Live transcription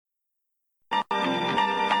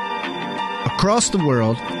Across the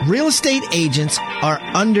world, real estate agents are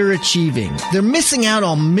underachieving. They're missing out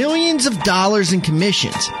on millions of dollars in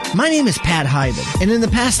commissions. My name is Pat Hyben, and in the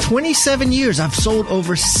past 27 years, I've sold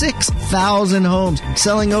over 6,000 homes,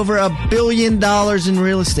 selling over $1 billion in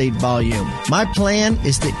real estate volume. My plan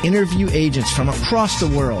is to interview agents from across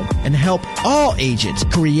the world and help all agents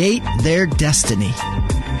create their destiny.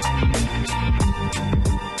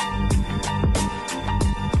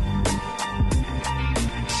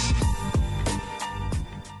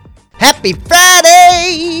 Happy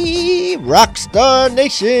Friday, Rockstar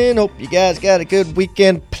Nation. Hope you guys got a good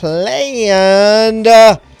weekend planned.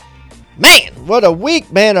 Man, what a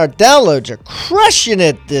week, man. Our downloads are crushing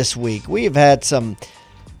it this week. We've had some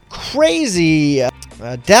crazy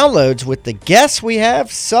downloads with the guests we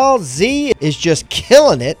have. Saul Z is just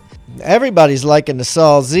killing it. Everybody's liking the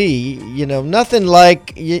Saul Z. You know, nothing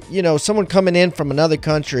like, you know, someone coming in from another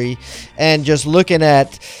country and just looking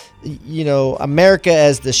at, you know, America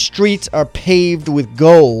as the streets are paved with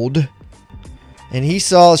gold. And he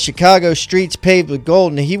saw Chicago streets paved with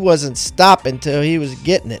gold, and he wasn't stopping until he was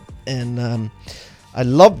getting it. And I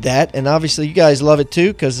love that. And obviously you guys love it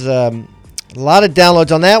too, because a lot of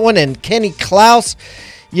downloads on that one. And Kenny Klaus,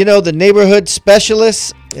 you know, the neighborhood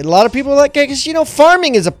specialist. A lot of people like it because, you know,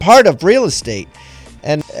 farming is a part of real estate.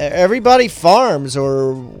 And everybody farms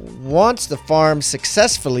or wants to farm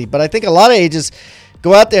successfully. But I think a lot of agents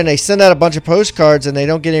go out there and they send out a bunch of postcards and they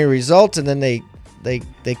don't get any results, and then they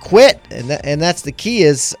quit. And that's the key,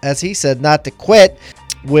 is, as he said, not to quit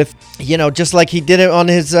with, you know, just like he did it on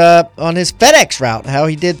his FedEx route, how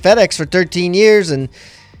he did FedEx for 13 years. And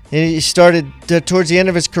he started towards the end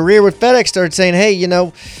of his career with FedEx, started saying, hey, you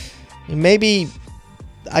know, maybe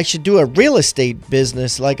I should do a real estate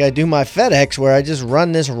business like I do my FedEx, where I just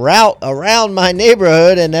run this route around my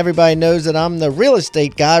neighborhood and everybody knows that I'm the real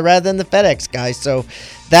estate guy rather than the FedEx guy. So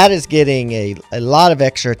that is getting a lot of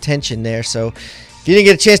extra attention there. So if you didn't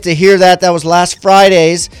get a chance to hear that, that was last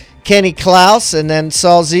Friday's Kenny Klaus, and then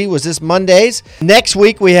Saul Z was this Monday's. Next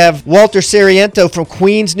week we have Walter Sariento from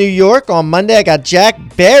Queens, New York. On Monday I got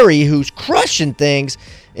Jack Barry, who's crushing things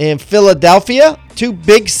in Philadelphia. Two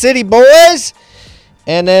big city boys.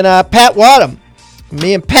 And then Pat Wadham.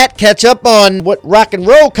 Me and Pat catch up on what rock and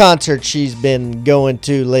roll concert she's been going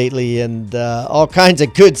to lately, and all kinds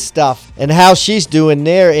of good stuff, and how she's doing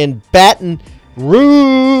there in Baton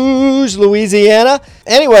Rouge, Louisiana.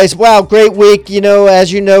 Anyways, wow, great week. You know,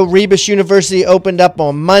 as you know, Rebus University opened up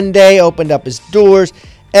on Monday, opened up its doors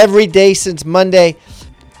every day since Monday.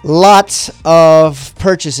 Lots of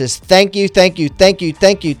purchases. Thank you to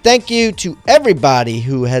everybody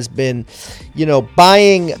who has been, you know,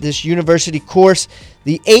 buying this university course.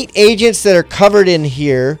 The 8 agents that are covered in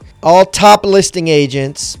here, all top listing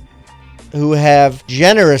agents who have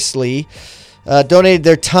generously donated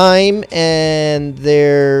their time and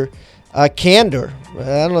their candor. I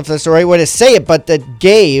don't know if that's the right way to say it, but that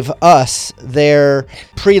gave us their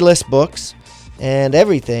pre-list books and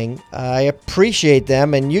everything. I appreciate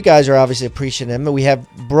them, and you guys are obviously appreciating them. We have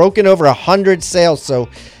broken over 100 sales, so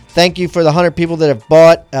thank you for the 100 people that have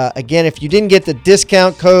bought. Again, if you didn't get the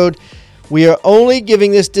discount code, we are only giving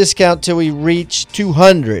this discount till we reach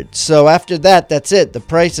 200. So after that, that's it. The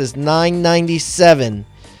price is $997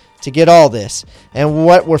 to get all this. And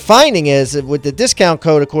what we're finding is that with the discount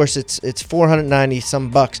code, of course, it's $490 some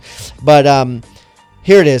bucks, but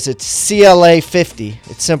here it is. It's CLA 50.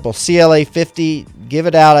 It's simple. CLA 50. Give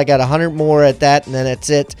it out. I got 100 more at that, and then that's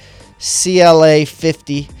it. CLA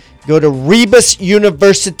 50. Go to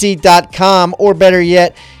rebusuniversity.com, or better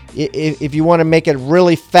yet, if you want to make it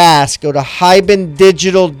really fast, go to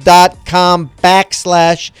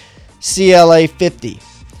hybendigital.com/CLA50.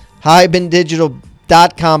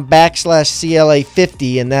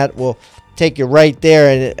 hybendigital.com/CLA50, and that will take you right there,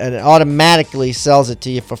 and it automatically sells it to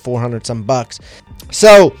you for 400 some bucks.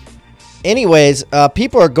 So anyways,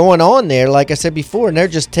 people are going on there, like I said before, and they're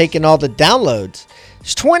just taking all the downloads.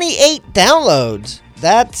 There's 28 downloads.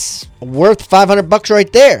 That's worth 500 bucks right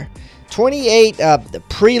there. 28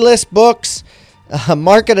 pre-list books,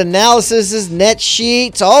 market analysis, net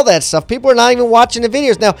sheets, all that stuff. People are not even watching the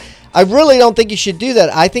videos. Now, I really don't think you should do that.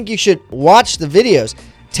 I think you should watch the videos.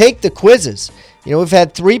 Take the quizzes. You know, we've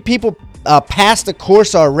had 3 people passed the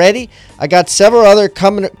course already. I got several others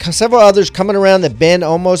coming around the bend,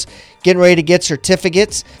 almost getting ready to get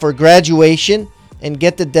certificates for graduation and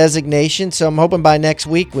get the designation. So I'm hoping by next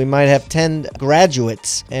week we might have 10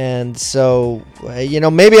 graduates. And so, you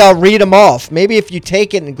know, maybe I'll read them off. Maybe if you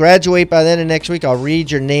take it and graduate by the end of next week, I'll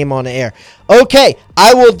read your name on the air. Okay,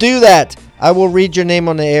 I will do that. I will read your name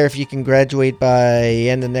on the air if you can graduate by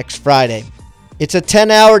end of next Friday. It's a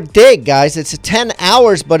 10-hour dig, guys. It's 10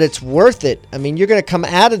 hours, but it's worth it. I mean, you're going to come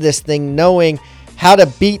out of this thing knowing how to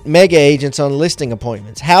beat mega agents on listing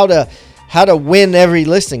appointments, how to win every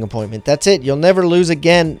listing appointment. That's it. You'll never lose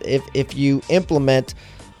again if you implement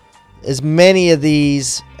as many of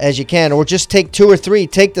these as you can, or just take 2 or 3.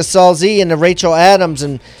 Take the Saul Z and the Rachel Adams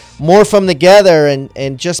and morph them together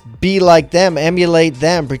and just be like them, emulate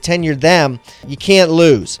them, pretend you're them. You can't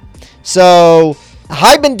lose. So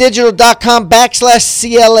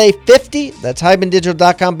HibanDigital.com/CLA50. That's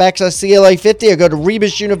HibanDigital.com/CLA50, or go to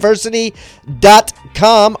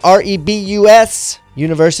RebusUniversity.com, REBUS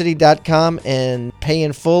University.com, and pay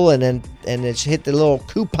in full, and then it's hit the little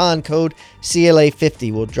coupon code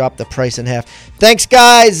CLA50. We'll drop the price in half. Thanks,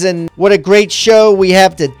 guys, and what a great show we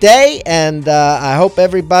have today, and I hope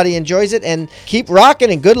everybody enjoys it, and keep rocking,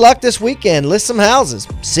 and good luck this weekend. List some houses.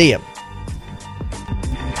 See ya.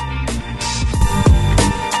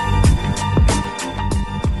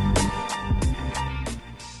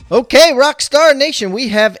 Okay, Rockstar Nation, we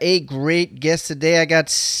have a great guest today. I got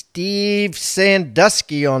Steve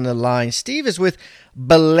Sandusky on the line. Steve is with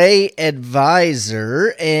Belay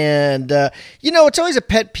Advisor, and, it's always a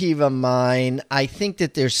pet peeve of mine. I think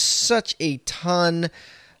that there's such a ton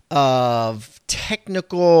of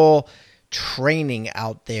technical training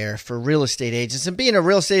out there for real estate agents, and being a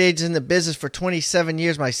real estate agent in the business for 27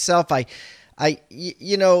 years myself, I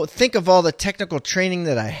think of all the technical training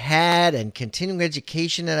that I had and continuing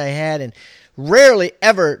education that I had, and rarely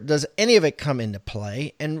ever does any of it come into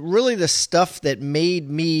play. And really the stuff that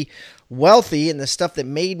made me wealthy and the stuff that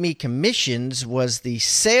made me commissions was the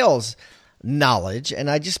sales knowledge.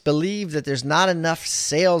 And I just believe that there's not enough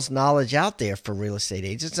sales knowledge out there for real estate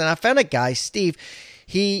agents. And I found a guy, Steve,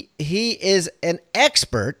 he is an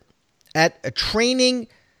expert at training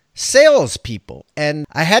salespeople, and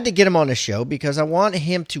I had to get him on the show because I want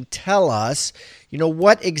him to tell us,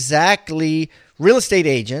 what exactly real estate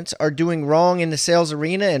agents are doing wrong in the sales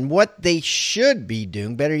arena and what they should be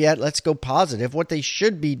doing. Better yet, let's go positive, what they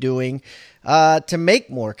should be doing to make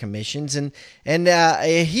more commissions. And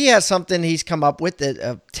he has something he's come up with,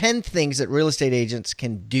 that 10 things that real estate agents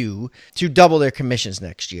can do to double their commissions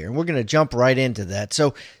next year. And we're going to jump right into that.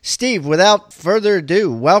 So, Steve, without further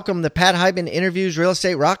ado, welcome to Pat Hiban Interviews Real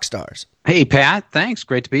Estate Rockstars. Hey, Pat. Thanks.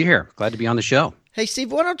 Great to be here. Glad to be on the show. Hey,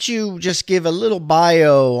 Steve, why don't you just give a little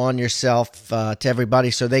bio on yourself to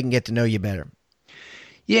everybody so they can get to know you better?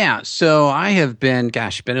 Yeah, so I have been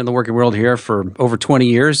in the working world here for over 20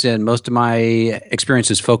 years, and most of my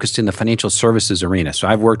experience is focused in the financial services arena. So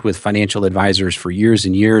I've worked with financial advisors for years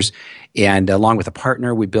and years, and along with a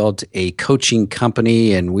partner, we built a coaching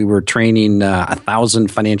company, and we were training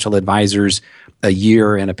 1,000 financial advisors a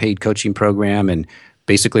year in a paid coaching program, and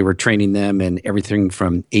basically, we're training them in everything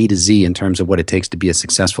from A to Z in terms of what it takes to be a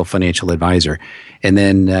successful financial advisor. And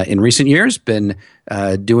then in recent years, been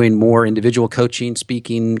doing more individual coaching,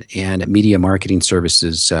 speaking, and media marketing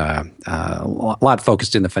services, a lot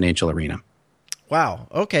focused in the financial arena. Wow.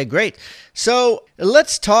 Okay, great. So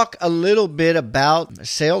let's talk a little bit about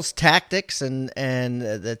sales tactics and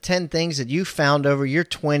the 10 things that you found over your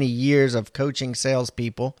 20 years of coaching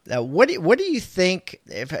salespeople. What do you think,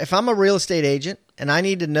 if I'm a real estate agent and I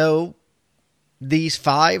need to know these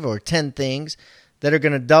 5 or 10 things that are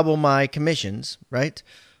going to double my commissions, right?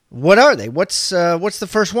 What are they? What's the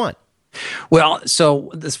first one? Well,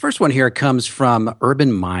 so this first one here comes from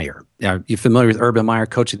Urban Meyer. Are you familiar with Urban Meyer,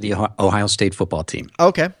 coach of the Ohio State football team?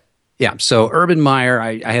 Okay. Yeah, so Urban Meyer,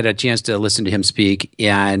 I had a chance to listen to him speak,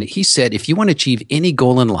 and he said, if you want to achieve any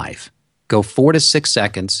goal in life, go 4 to 6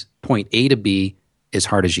 seconds, point A to B as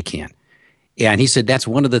hard as you can. And he said that's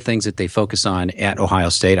one of the things that they focus on at Ohio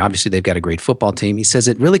State. Obviously, they've got a great football team. He says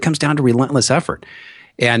it really comes down to relentless effort.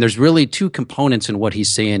 And there's really 2 components in what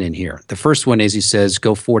he's saying in here. The first one is he says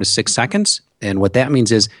go 4 to 6 seconds. And what that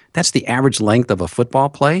means is that's the average length of a football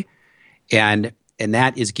play. And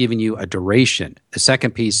that is giving you a duration. The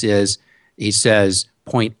second piece is he says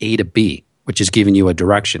point A to B, which is giving you a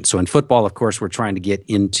direction. So in football, of course, we're trying to get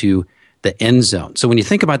into the end zone. So when you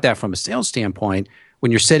think about that from a sales standpoint,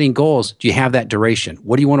 when you're setting goals, do you have that duration?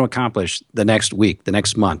 What do you want to accomplish the next week, the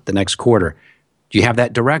next month, the next quarter? Do you have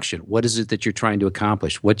that direction? What is it that you're trying to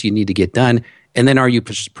accomplish? What do you need to get done? And then are you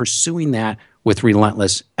pursuing that with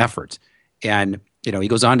relentless efforts? And, he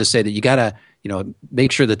goes on to say that you got to,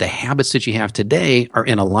 make sure that the habits that you have today are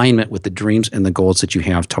in alignment with the dreams and the goals that you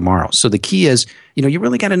have tomorrow. So the key is, you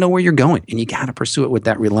really got to know where you're going, and you got to pursue it with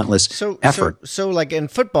that relentless effort. So like in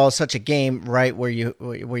football, it's such a game, right, where you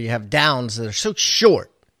have downs that are so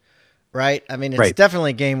short, right? I mean, it's Right. definitely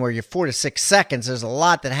a game where you're 4 to 6 seconds. There's a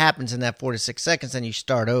lot that happens in that 4 to 6 seconds, and you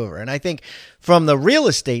start over. And I think from the real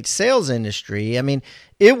estate sales industry, I mean,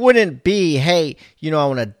 it wouldn't be, hey, I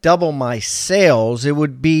want to double my sales. It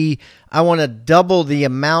would be, I want to double the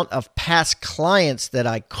amount of past clients that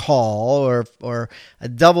I call, or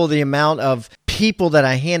double the amount of people that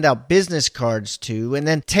I hand out business cards to, and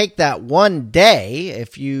then take that one day,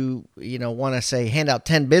 if you want to say hand out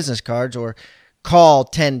 10 business cards or call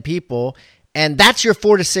 10 people, and that's your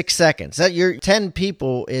 4 to 6 seconds. That your 10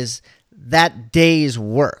 people is that day's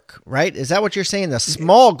work, right? Is that what you're saying? The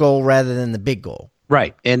small goal rather than the big goal.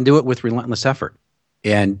 Right. And do it with relentless effort.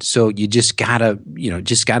 And so you just gotta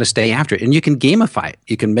stay after it. And you can gamify it.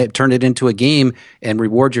 You can turn it into a game and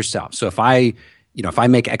reward yourself. So if I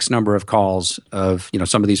make X number of calls of,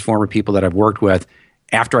 some of these former people that I've worked with,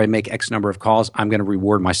 after I make X number of calls, I'm going to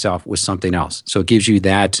reward myself with something else. So it gives you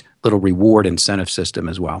that little reward incentive system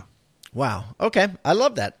as well. Wow. Okay. I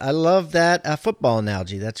love that. I love that football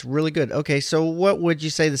analogy. That's really good. Okay. So what would you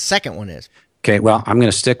say the second one is? Okay, well, I'm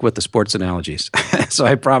going to stick with the sports analogies. So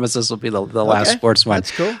I promise this will be the last sports one.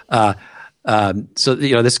 That's cool. So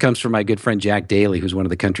this comes from my good friend Jack Daly, who's one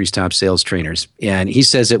of the country's top sales trainers. And he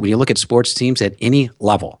says that when you look at sports teams at any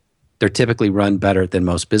level, they're typically run better than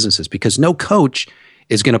most businesses because no coach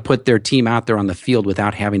is going to put their team out there on the field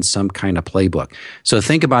without having some kind of playbook. So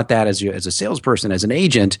think about that as a salesperson, as an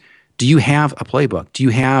agent. Do you have a playbook? Do you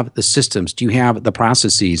have the systems? Do you have the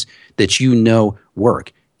processes that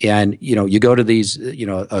work? And you go to these,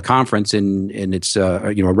 a conference and it's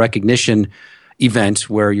a recognition event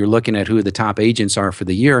where you're looking at who the top agents are for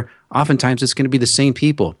the year. Oftentimes, it's going to be the same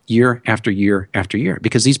people year after year after year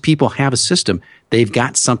because these people have a system. They've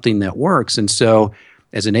got something that works, and so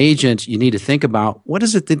as an agent, you need to think about what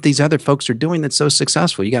is it that these other folks are doing that's so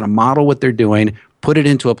successful. You got to model what they're doing, put it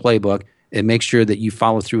into a playbook, and make sure that you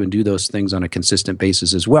follow through and do those things on a consistent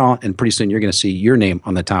basis as well. And pretty soon, you're going to see your name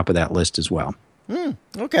on the top of that list as well.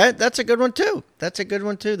 Okay, that's a good one too.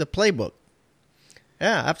 The playbook.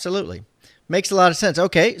 Yeah, absolutely. Makes a lot of sense.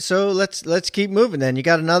 Okay, so let's keep moving then. You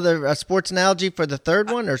got another sports analogy for the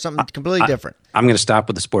third one or something completely different? I'm going to stop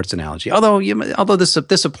with the sports analogy. Although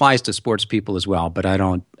this applies to sports people as well, but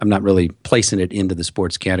I'm not really placing it into the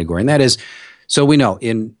sports category. And that is, so we know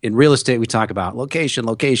in real estate we talk about location,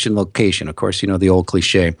 location, location. Of course, the old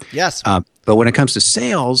cliche. Yes. But when it comes to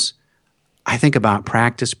sales, I think about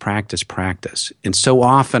practice, practice, practice. And so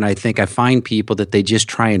often I find people that they just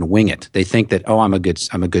try and wing it. They think that, I'm a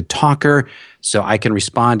good talker, so I can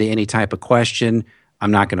respond to any type of question. I'm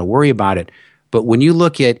not going to worry about it. But when you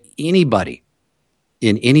look at anybody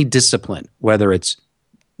in any discipline, whether it's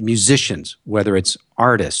musicians, whether it's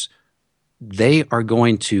artists, they are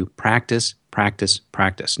going to practice, practice,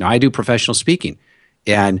 practice. Now, I do professional speaking,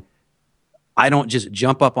 and I don't just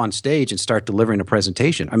jump up on stage and start delivering a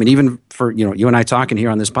presentation. I mean, even for, you and I talking here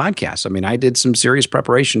on this podcast, I mean, I did some serious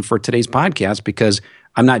preparation for today's podcast because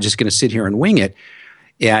I'm not just going to sit here and wing it.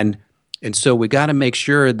 And so we got to make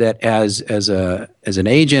sure that as an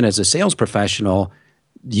agent, as a sales professional,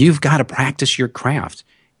 you've got to practice your craft.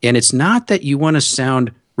 And it's not that you want to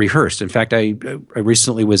sound rehearsed. In fact, I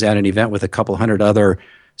recently was at an event with a couple hundred other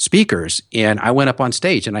speakers, and I went up on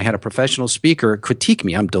stage and I had a professional speaker critique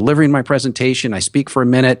me. I'm delivering my presentation. I speak for a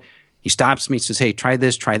minute. He stops me, says, "Hey, try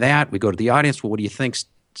this, try that." We go to the audience. Well, what do you think?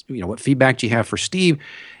 What feedback do you have for Steve?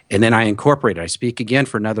 And then I incorporate it. I speak again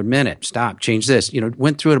for another minute. Stop, change this.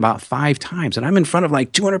 Went through it about 5 times, and I'm in front of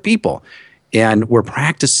like 200 people, and we're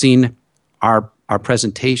practicing our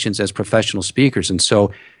presentations as professional speakers. And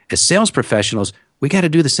so as sales professionals, we got to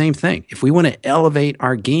do the same thing. If we want to elevate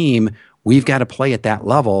our game, we've got to play at that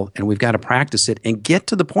level, and we've got to practice it and get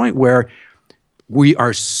to the point where we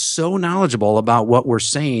are so knowledgeable about what we're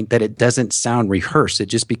saying that it doesn't sound rehearsed. It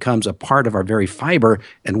just becomes a part of our very fiber.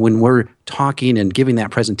 And when we're talking and giving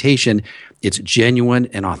that presentation, it's genuine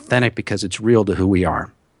and authentic because it's real to who we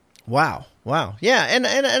are. Wow. Yeah, and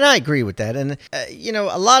I agree with that. And,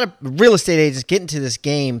 a lot of real estate agents get into this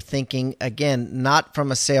game thinking, again, not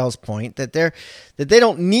from a sales point, that they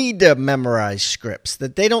don't need to memorize scripts,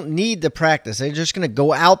 that they don't need to practice. They're just going to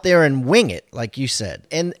go out there and wing it, like you said.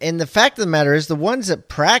 And the fact of the matter is the ones that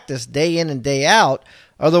practice day in and day out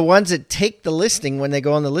are the ones that take the listing when they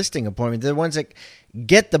go on the listing appointment. They're the ones that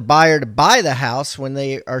get the buyer to buy the house when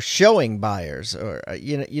they are showing buyers, or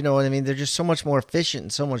you know what I mean. They're just so much more efficient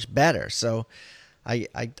and so much better. So, I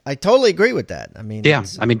totally agree with that. I mean, yeah.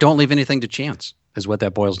 I mean, don't leave anything to chance is what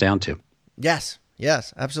that boils down to. Yes,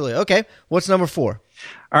 absolutely. Okay, what's number 4?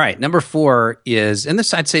 All right, number 4 is, and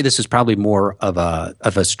this I'd say this is probably more of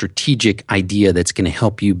a strategic idea that's going to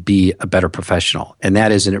help you be a better professional, and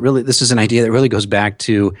that is, this is an idea that really goes back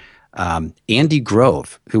to Andy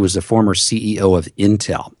Grove, who was the former CEO of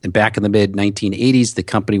Intel. And back in the mid-1980s, the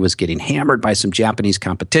company was getting hammered by some Japanese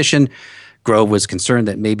competition. Grove was concerned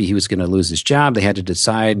that maybe he was going to lose his job. They had to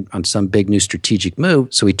decide on some big new strategic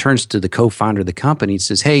move. So he turns to the co-founder of the company and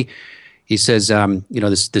says, hey, he says,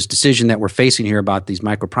 this decision that we're facing here about these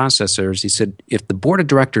microprocessors, he said, if the board of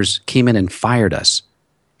directors came in and fired us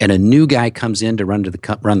and a new guy comes in to run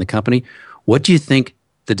the company, what do you think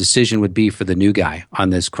the decision would be for the new guy on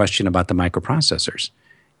this question about the microprocessors?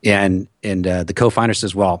 And the co-founder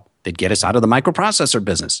says, well, they'd get us out of the microprocessor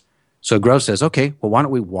business. So Grove says, okay, well, why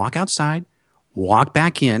don't we walk outside, walk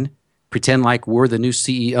back in, pretend like we're the new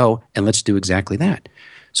CEO, and let's do exactly that.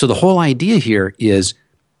 So the whole idea here is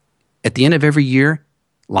at the end of every year,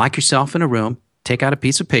 lock yourself in a room, take out a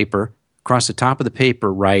piece of paper, across the top of the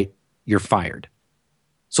paper, write, you're fired.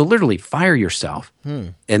 So literally fire yourself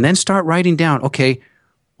and then start writing down, okay,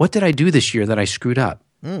 what did I do this year that I screwed up?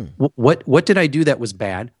 What did I do that was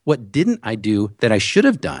bad? What didn't I do that I should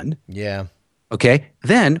have done? Yeah. Okay.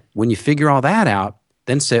 Then when you figure all that out,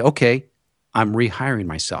 then say, okay, I'm rehiring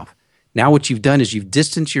myself. Now what you've done is you've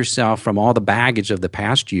distanced yourself from all the baggage of the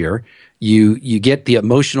past year. You get the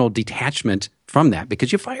emotional detachment from that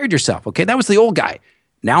because you fired yourself. Okay, that was the old guy.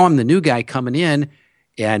 Now I'm the new guy coming in,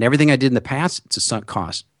 and everything I did in the past, it's a sunk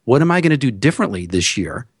cost. What am I going to do differently this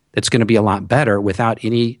year that's going to be a lot better without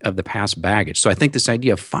any of the past baggage? So I think this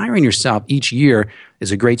idea of firing yourself each year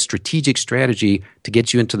is a great strategic strategy to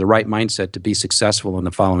get you into the right mindset to be successful in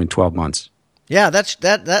the following 12 months. Yeah,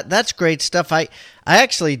 that's great stuff. I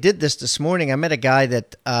actually did this morning. I met a guy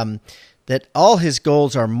that that all his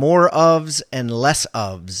goals are more ofs and less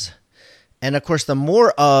ofs. And of course, the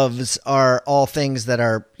more ofs are all things that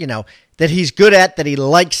are, that he's good at, that he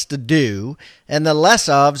likes to do. And the less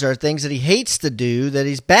ofs are things that he hates to do, that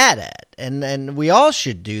he's bad at. And we all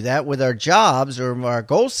should do that with our jobs or our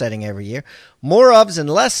goal setting every year. More ofs and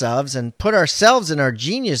less ofs, and put ourselves in our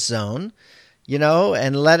genius zone,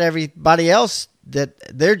 and let everybody else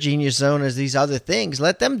that their genius zone is these other things,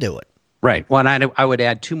 let them do it. Right. Well, and I would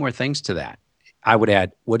add two more things to that. I would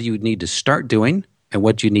add, what do you need to start doing and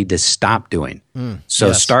what do you need to stop doing?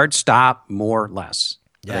 Yes. Start, stop, more, less.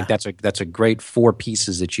 Yeah. I think that's a great 4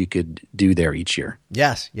 pieces that you could do there each year.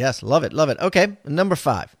 Yes. Love it. Okay, number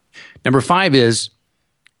 5. Number 5 is,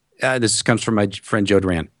 this comes from my friend Joe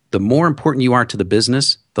Duran. The more important you are to the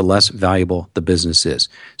business, the less valuable the business is.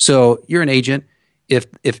 So you're an agent. If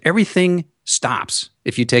everything stops,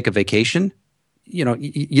 if you take a vacation,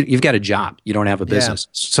 you've got a job. You don't have a business.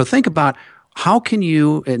 Yeah. So think about how can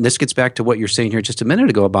you, and this gets back to what you're saying here just a minute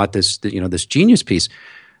ago about this, this genius piece.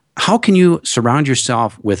 How can you surround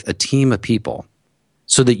yourself with a team of people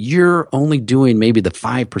so that you're only doing maybe the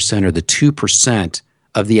 5% or the 2%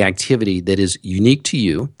 of the activity that is unique to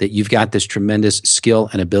you, that you've got this tremendous skill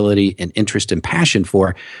and ability and interest and passion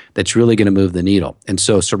for, that's really going to move the needle. And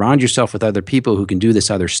so surround yourself with other people who can do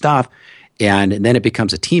this other stuff, and then it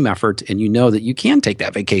becomes a team effort, and you know that you can take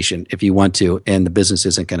that vacation if you want to, and the business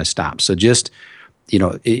isn't going to stop. So just,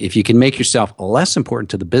 if you can make yourself less important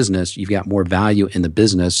to the business, you've got more value in the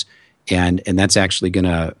business. And that's actually going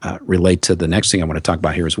to relate to the next thing I want to talk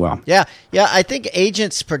about here as well. Yeah. I think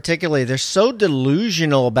agents particularly, they're so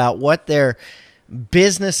delusional about what their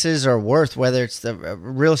businesses are worth, whether it's the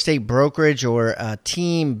real estate brokerage or a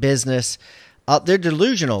team business. They're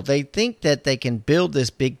delusional. They think that they can build this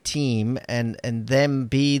big team and them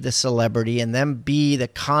be the celebrity and them be the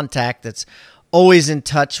contact that's always in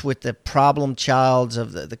touch with the problem childs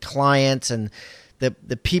of the clients and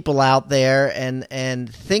the people out there,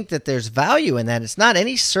 and think that there's value in that. It's not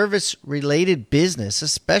any service-related business,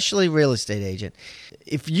 especially real estate agent.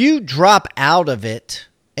 If you drop out of it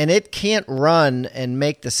and it can't run and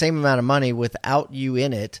make the same amount of money without you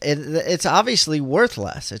in it, it's obviously worth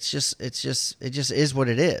less. It just is what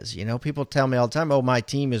it is. People tell me all the time, "Oh, my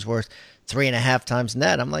team is worth 3.5 times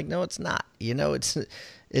net." I'm like, no, it's not.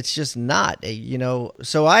 It's just not.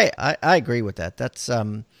 So I agree with that. That's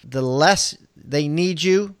the less they need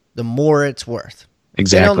you, the more it's worth. Exactly. If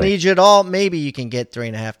they don't need you at all, maybe you can get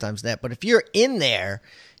 3.5 times net. But if you're in there,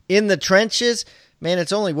 in the trenches, man,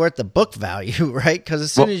 it's only worth the book value, right? Because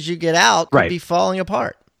as soon as you get out, right, you'll be falling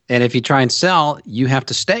apart. And if you try and sell, you have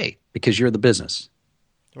to stay because you're the business.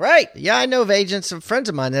 Right. Yeah, I know of agents and friends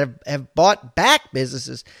of mine that have bought back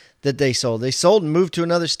businesses that they sold. They sold and moved to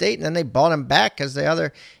another state, and then they bought them back because the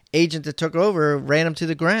other agent that took over ran them to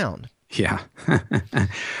the ground. Yeah.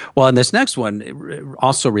 Well, and this next one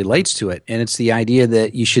also relates to it, and it's the idea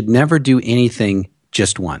that you should never do anything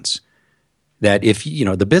just once. That if,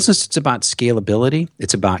 the business, it's about scalability,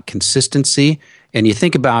 it's about consistency, and you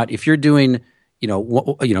think about if you're doing,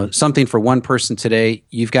 something for one person today,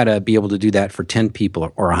 you've got to be able to do that for 10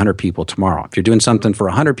 people or 100 people tomorrow. If you're doing something for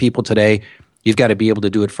 100 people today, you've got to be able to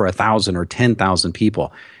do it for 1,000 or 10,000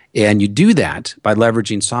 people. And you do that by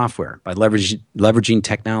leveraging software, by leveraging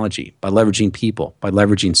technology, by leveraging people, by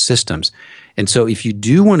leveraging systems. And so if you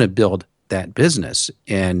do want to build that business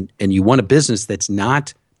and you want a business that's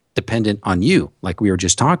not dependent on you, like we were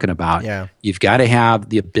just talking about, you've got to have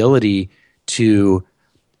the ability to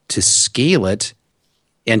scale it.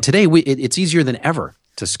 And today it's easier than ever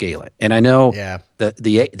to scale it. And I know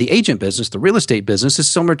the agent business, the real estate business,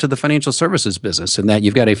 is similar to the financial services business in that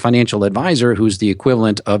you've got a financial advisor who's the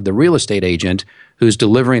equivalent of the real estate agent who's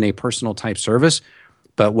delivering a personal type service.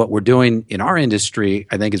 But what we're doing in our industry,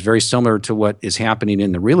 I think, is very similar to what is happening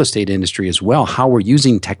in the real estate industry as well, how we're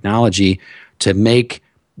using technology to make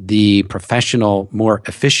the professional more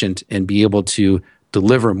efficient and be able to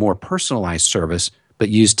deliver more personalized service, but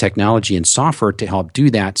use technology and software to help do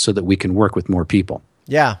that so that we can work with more people.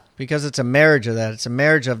 Yeah, because it's a marriage of that. It's a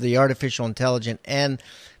marriage of the artificial intelligence and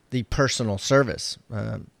the personal service.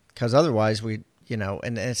 Because otherwise, and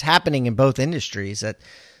it's happening in both industries that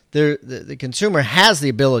the consumer has the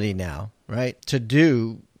ability now, right, to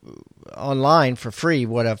do online for free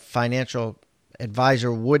what a financial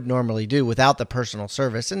advisor would normally do without the personal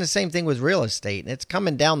service. And the same thing with real estate. And it's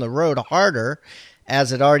coming down the road harder,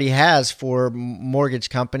 as it already has for mortgage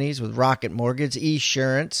companies with Rocket Mortgage,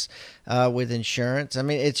 Esurance with insurance. I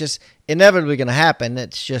mean, it's just inevitably going to happen.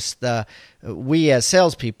 It's just we as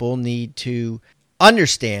salespeople need to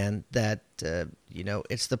understand that,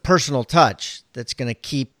 it's the personal touch that's going to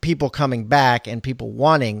keep people coming back and people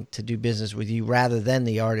wanting to do business with you rather than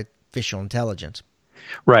the artificial intelligence.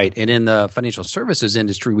 Right. And in the financial services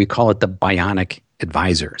industry, we call it the bionic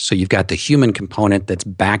advisor. So you've got the human component that's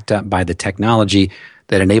backed up by the technology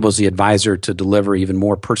that enables the advisor to deliver even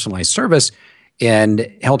more personalized service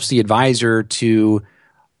and helps the advisor to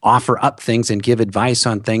offer up things and give advice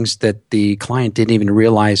on things that the client didn't even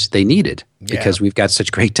realize they needed because we've got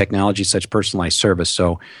such great technology, such personalized service.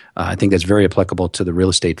 So I think that's very applicable to the real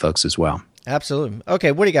estate folks as well. Absolutely.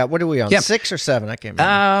 Okay, what do you got? What are we on? 6 or 7? I can't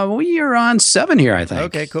remember. We are on 7 here, I think.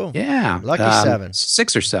 Okay, cool. Yeah. Lucky 7.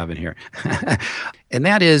 6 or 7 here. And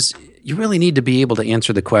that is, you really need to be able to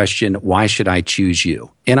answer the question, why should I choose you?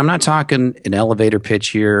 And I'm not talking an elevator pitch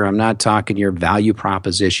here. I'm not talking your value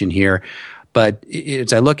proposition here. But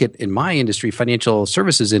as I look at, in my industry, financial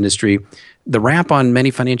services industry, the rap on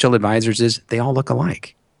many financial advisors is they all look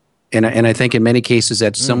alike. And I think in many cases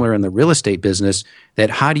that's similar in the real estate business, that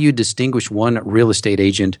how do you distinguish one real estate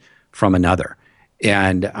agent from another?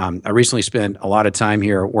 And I recently spent a lot of time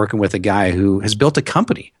here working with a guy who has built a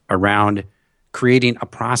company around creating a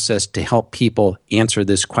process to help people answer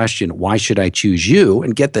this question, why should I choose you?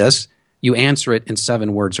 And get this, you answer it in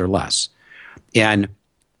 7 words or less. And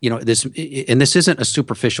this isn't a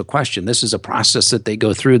superficial question. This is a process that they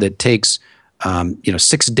go through that takes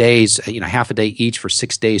 6 days, half a day each for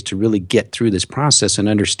 6 days to really get through this process and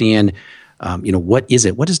understand, what is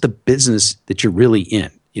it? What is the business that you're really in?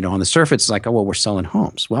 On the surface, it's like, oh, well, we're selling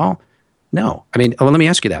homes. Well, no. I mean, let me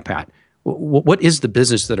ask you that, Pat. What is the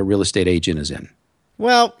business that a real estate agent is in?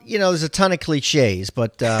 Well, there's a ton of cliches,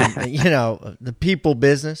 but, the people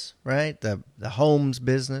business, right? The homes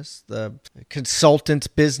business, the consultants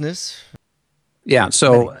business. Yeah.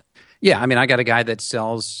 So, I got a guy that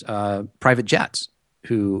sells private jets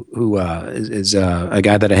who is a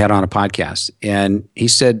guy that I had on a podcast. And he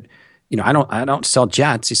said, I don't sell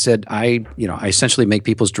jets. He said, I essentially make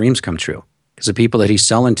people's dreams come true. Because the people that he's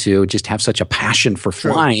selling to just have such a passion for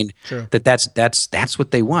flying that's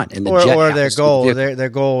what they want. And their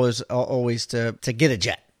goal is always to get a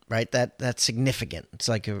jet, right? That's significant. It's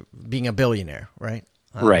like being a billionaire, right?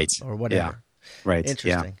 Right. Or whatever. Yeah. Right.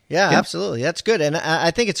 Interesting. Yeah, absolutely. That's good. And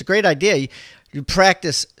I think it's a great idea. You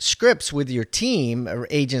practice scripts with your team or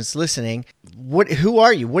agents listening. Who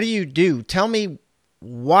are you? What do you do? Tell me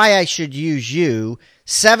why I should use you.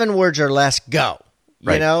 7 words or less, go.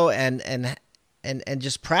 Right. And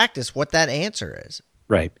just practice what that answer is.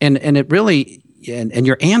 Right. And it really, and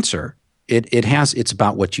your answer, it's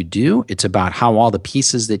about what you do. It's about how all the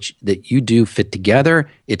pieces that you do fit together.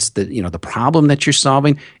 It's the problem that you're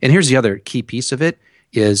solving. And here's the other key piece of it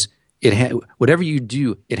is whatever you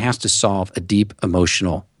do, it has to solve a deep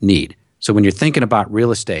emotional need. So when you're thinking about real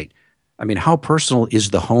estate, I mean, how personal is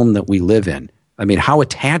the home that we live in? I mean, how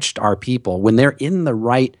attached are people when they're in the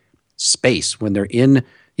right space, when they're in,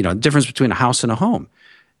 the difference between a house and a home,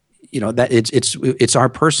 that it's our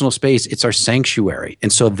personal space. It's our sanctuary.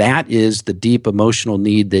 And so that is the deep emotional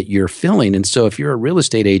need that you're filling. And so if you're a real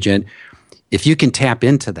estate agent, if you can tap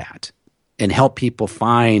into that and help people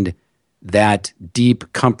find that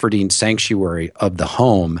deep, comforting sanctuary of the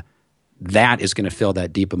home, that is going to fill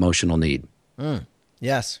that deep emotional need.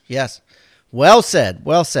 Yes, yes. Well said.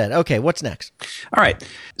 Well said. Okay, what's next? All right.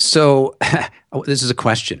 So this is a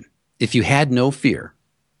question. If you had no fear,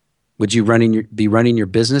 would you be running your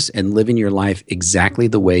business and living your life exactly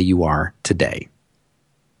the way you are today?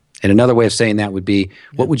 And another way of saying that would be,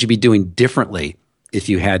 what would you be doing differently if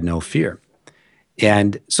you had no fear?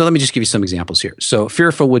 And so let me just give you some examples here. So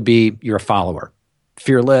fearful would be you're a follower.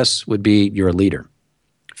 Fearless would be you're a leader.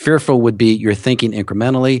 Fearful would be you're thinking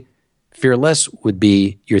incrementally. Fearless would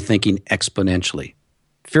be you're thinking exponentially.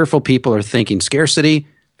 Fearful people are thinking scarcity.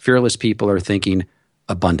 Fearless people are thinking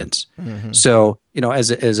abundance. Mm-hmm. So,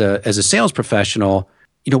 as a sales professional,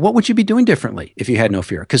 what would you be doing differently if you had no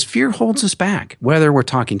fear? Because fear holds us back, whether we're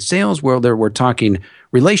talking sales, whether we're talking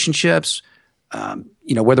relationships,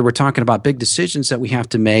 whether we're talking about big decisions that we have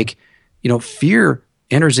to make. Fear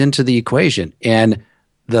enters into the equation. And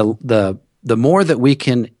the more that we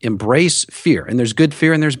can embrace fear, and there's good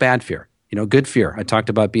fear and there's bad fear. Good fear, I talked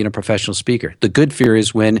about being a professional speaker. The good fear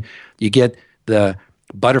is when you get the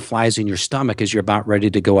butterflies in your stomach as you're about ready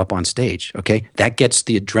to go up on stage, okay? That gets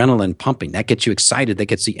the adrenaline pumping. That gets you excited. That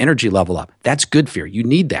gets the energy level up. That's good fear. You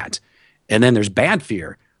need that. And then there's bad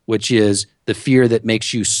fear, which is the fear that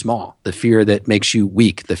makes you small, the fear that makes you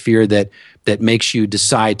weak, the fear that makes you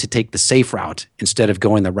decide to take the safe route instead of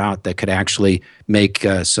going the route that could actually make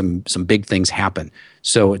some big things happen.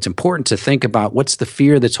 So it's important to think about what's the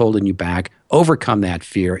fear that's holding you back, overcome that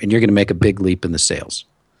fear, and you're going to make a big leap in the sales.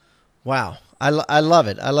 Wow. I love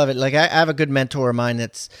it. I love it. Like I have a good mentor of mine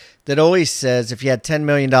that always says, if you had $10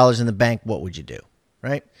 million in the bank, what would you do?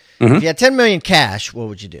 Right? Mm-hmm. If you had 10 million cash, what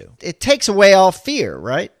would you do? It takes away all fear,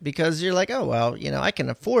 right? Because you're like, oh, well, I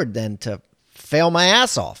can afford then to fail my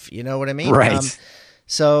ass off. You know what I mean? Right.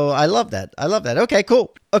 So I love that. Okay,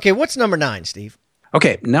 cool. Okay, what's number 9, Steve?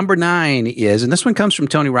 Okay, number 9 is, and this one comes from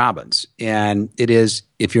Tony Robbins, and it is,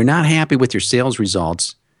 if you're not happy with your sales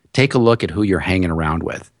results, take a look at who you're hanging around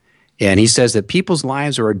with. And he says that people's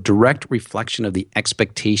lives are a direct reflection of the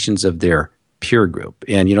expectations of their peer group.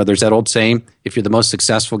 And, there's that old saying, if you're the most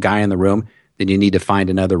successful guy in the room, then you need to find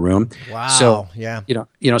another room. Wow. So, yeah.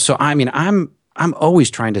 So I'm always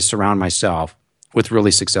trying to surround myself with really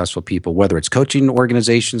successful people, whether it's coaching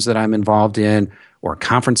organizations that I'm involved in or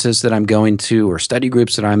conferences that I'm going to or study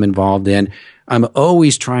groups that I'm involved in. I'm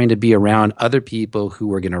always trying to be around other people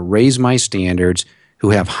who are going to raise my standards, who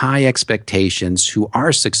have high expectations, who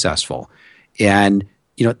are successful. And,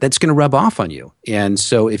 that's going to rub off on you. And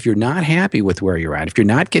so if you're not happy with where you're at, if you're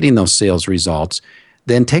not getting those sales results,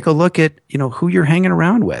 then take a look at, who you're hanging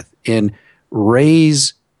around with and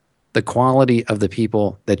raise the quality of the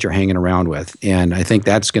people that you're hanging around with. And I think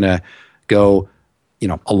that's going to go,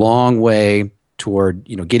 a long way toward,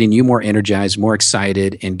 getting you more energized, more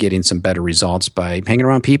excited, and getting some better results by hanging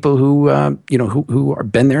around people who are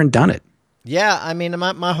been there and done it. Yeah, I mean,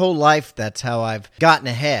 my whole life, that's how I've gotten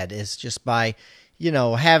ahead, is just by,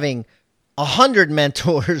 having 100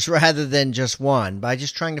 mentors rather than just one, by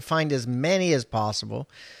just trying to find as many as possible.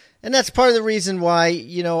 And that's part of the reason why,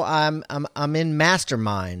 I'm in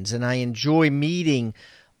masterminds, and I enjoy meeting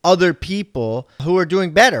other people who are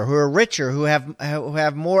doing better, who are richer, who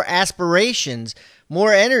have more aspirations,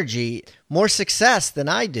 more energy, more success than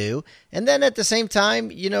I do. And then at the same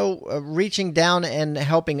time, reaching down and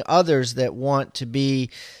helping others that want to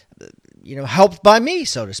be, helped by me,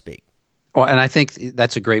 so to speak. Well, and I think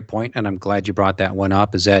that's a great point, and I'm glad you brought that one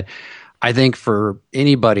up, is that I think for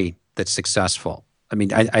anybody that's successful, I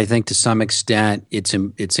mean, I think to some extent it's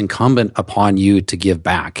incumbent upon you to give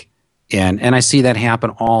back. And I see that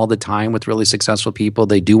happen all the time with really successful people.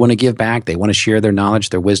 They do want to give back. They want to share their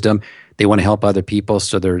knowledge, their wisdom. They want to help other people.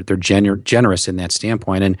 So they're generous in that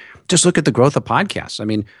standpoint. And just look at the growth of podcasts. I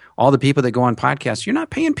mean, all the people that go on podcasts, you're not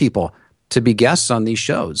paying people to be guests on these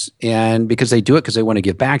shows. And because they do it because they want to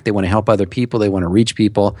give back, they want to help other people, they want to reach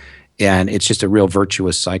people. And it's just a real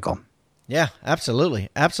virtuous cycle. Yeah, absolutely.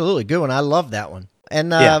 Absolutely. Good one. I love that one.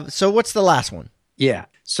 And So what's the last one? Yeah.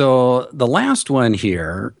 So the last one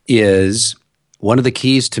here is one of the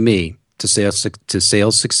keys to me to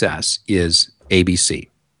sales success is ABC.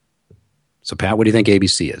 So Pat, what do you think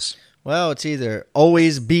ABC is? Well, it's either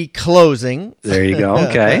always be closing. There you go.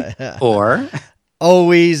 Okay. Or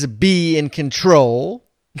always be in control.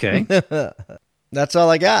 Okay. That's all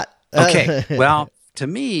I got. Okay. Well, to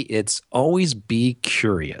me, it's always be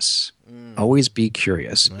curious. Always be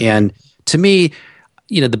curious. And to me,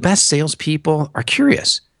 the best salespeople are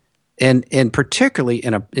curious, and particularly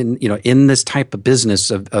in this type of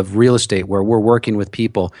business of real estate where we're working with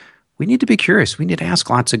people, we need to be curious. We need to ask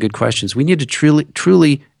lots of good questions. We need to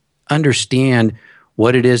truly understand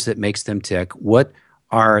what it is that makes them tick, what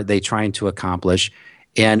are they trying to accomplish.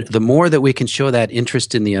 And the more that we can show that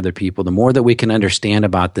interest in the other people, the more that we can understand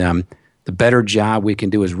about them, the better job we can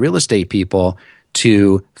do as real estate people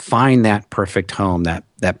to find that perfect home,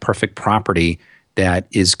 that perfect property that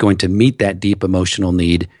is going to meet that deep emotional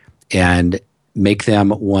need and make them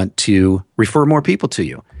want to refer more people to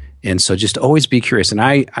you. And so just always be curious. And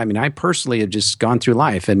I personally have just gone through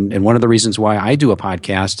life. And one of the reasons why I do a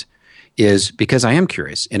podcast is because I am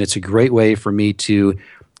curious. And it's a great way for me to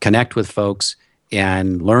connect with folks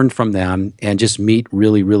and learn from them and just meet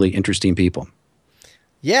really, really interesting people.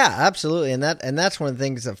 Yeah, absolutely. And that's one of the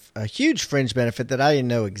things, a huge fringe benefit that I didn't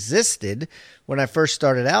know existed when I first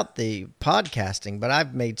started out the podcasting. But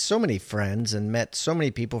I've made so many friends and met so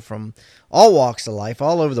many people from all walks of life,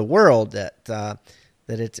 all over the world, that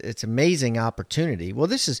it's amazing opportunity. Well,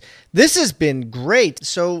 this has been great.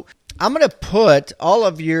 So I'm going to put all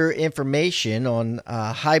of your information on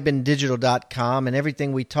hibandigital.com and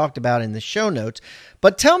everything we talked about in the show notes.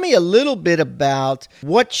 But tell me a little bit about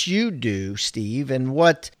what you do, Steve, and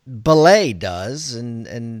what Belay does,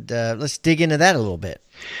 and let's dig into that a little bit.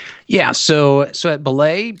 Yeah, so at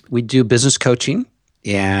Belay, we do business coaching,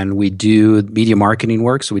 and we do media marketing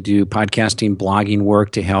work. So we do podcasting, blogging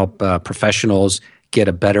work to help professionals get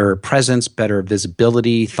a better presence, better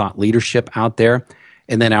visibility, thought leadership out there.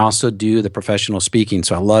 And then I also do the professional speaking.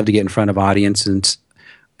 So I love to get in front of audiences,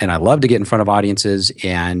 and I love to get in front of audiences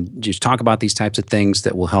and just talk about these types of things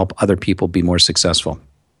that will help other people be more successful.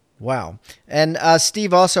 Wow. And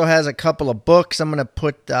Steve also has a couple of books.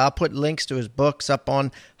 I'll put links to his books up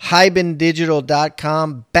on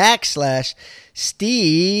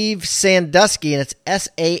hibandigital.com/Steve Sanduski, and it's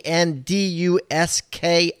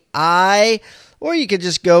SANDUSKI. Or you could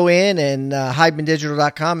just go in and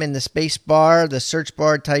hibandigital.com in the space bar, the search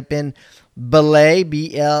bar, type in Belay,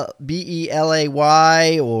 BELAY,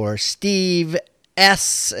 or Steve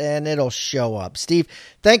S, and it'll show up. Steve,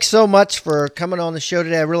 thanks so much for coming on the show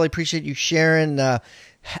today. I really appreciate you sharing a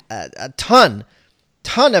ton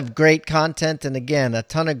of great content, and again, a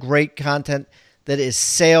ton of great content that is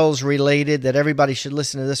sales related, that everybody should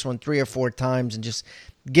listen to this one 3 or 4 times and just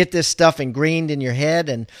get this stuff ingrained in your head.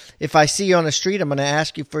 And if I see you on the street, I'm going to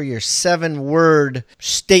ask you for your 7-word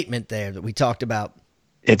statement there that we talked about.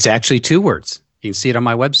 It's actually 2 words. You can see it on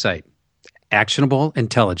my website. Actionable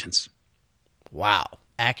intelligence. Wow.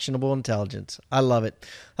 Actionable intelligence. I love it.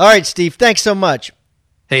 All right, Steve, thanks so much.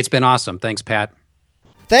 Hey, it's been awesome. Thanks, Pat.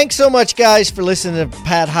 Thanks so much, guys, for listening to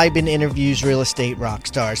Pat Hiban Interviews Real Estate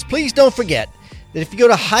Rockstars. Please don't forget that if you go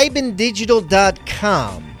to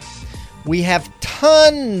hibandigital.com, we have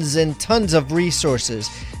tons and tons of resources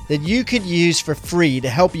that you could use for free to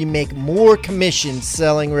help you make more commissions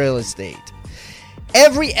selling real estate.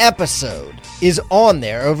 Every episode is on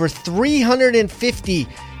there, over 350,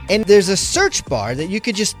 and there's a search bar that you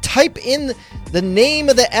could just type in the name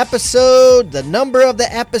of the episode, the number of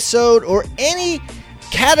the episode, or any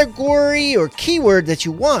category or keyword that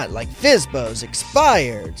you want, like FSBOs,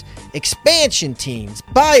 expireds, expansion teams,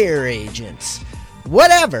 buyer agents,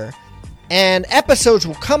 whatever. And episodes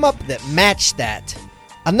will come up that match that.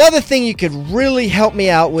 Another thing you could really help me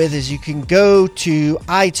out with is you can go to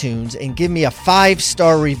iTunes and give me a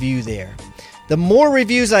 5-star review there. The more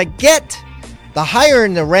reviews I get, the higher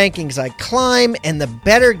in the rankings I climb, and the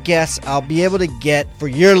better guests I'll be able to get for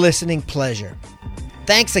your listening pleasure.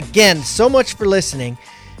 Thanks again so much for listening.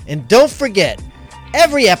 And don't forget,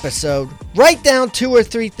 every episode, write down 2 or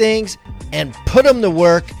 3 things and put them to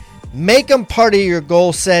work. Make them part of your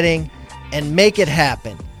goal setting and make it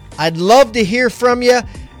happen. I'd love to hear from you.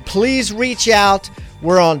 Please reach out.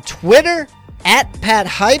 We're on Twitter at Pat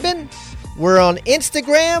Hiban. We're on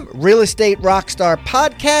Instagram, Real Estate Rockstar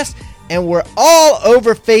Podcast. And we're all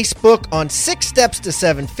over Facebook on 6 Steps to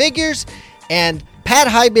 7 Figures and Pat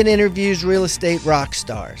Hiban Interviews Real Estate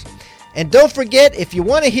Rockstars. And don't forget, if you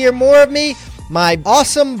want to hear more of me, my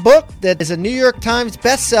awesome book that is a New York Times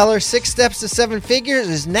bestseller, 6 Steps to 7 Figures,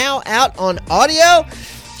 is now out on audio.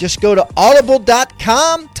 Just go to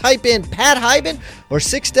audible.com, type in Pat Hiban or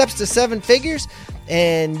 6 Steps to 7 Figures,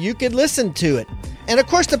 and you can listen to it. And of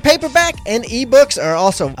course, the paperback and ebooks are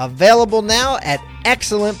also available now at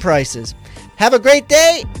excellent prices. Have a great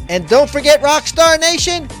day, and don't forget, Rockstar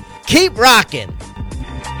Nation, keep rocking.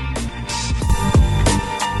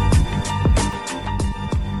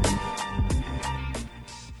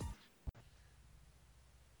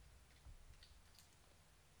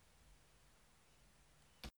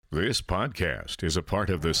 This podcast is a part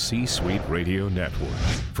of the C-Suite Radio Network.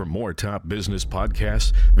 For more top business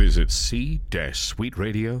podcasts, visit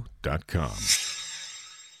c-suiteradio.com.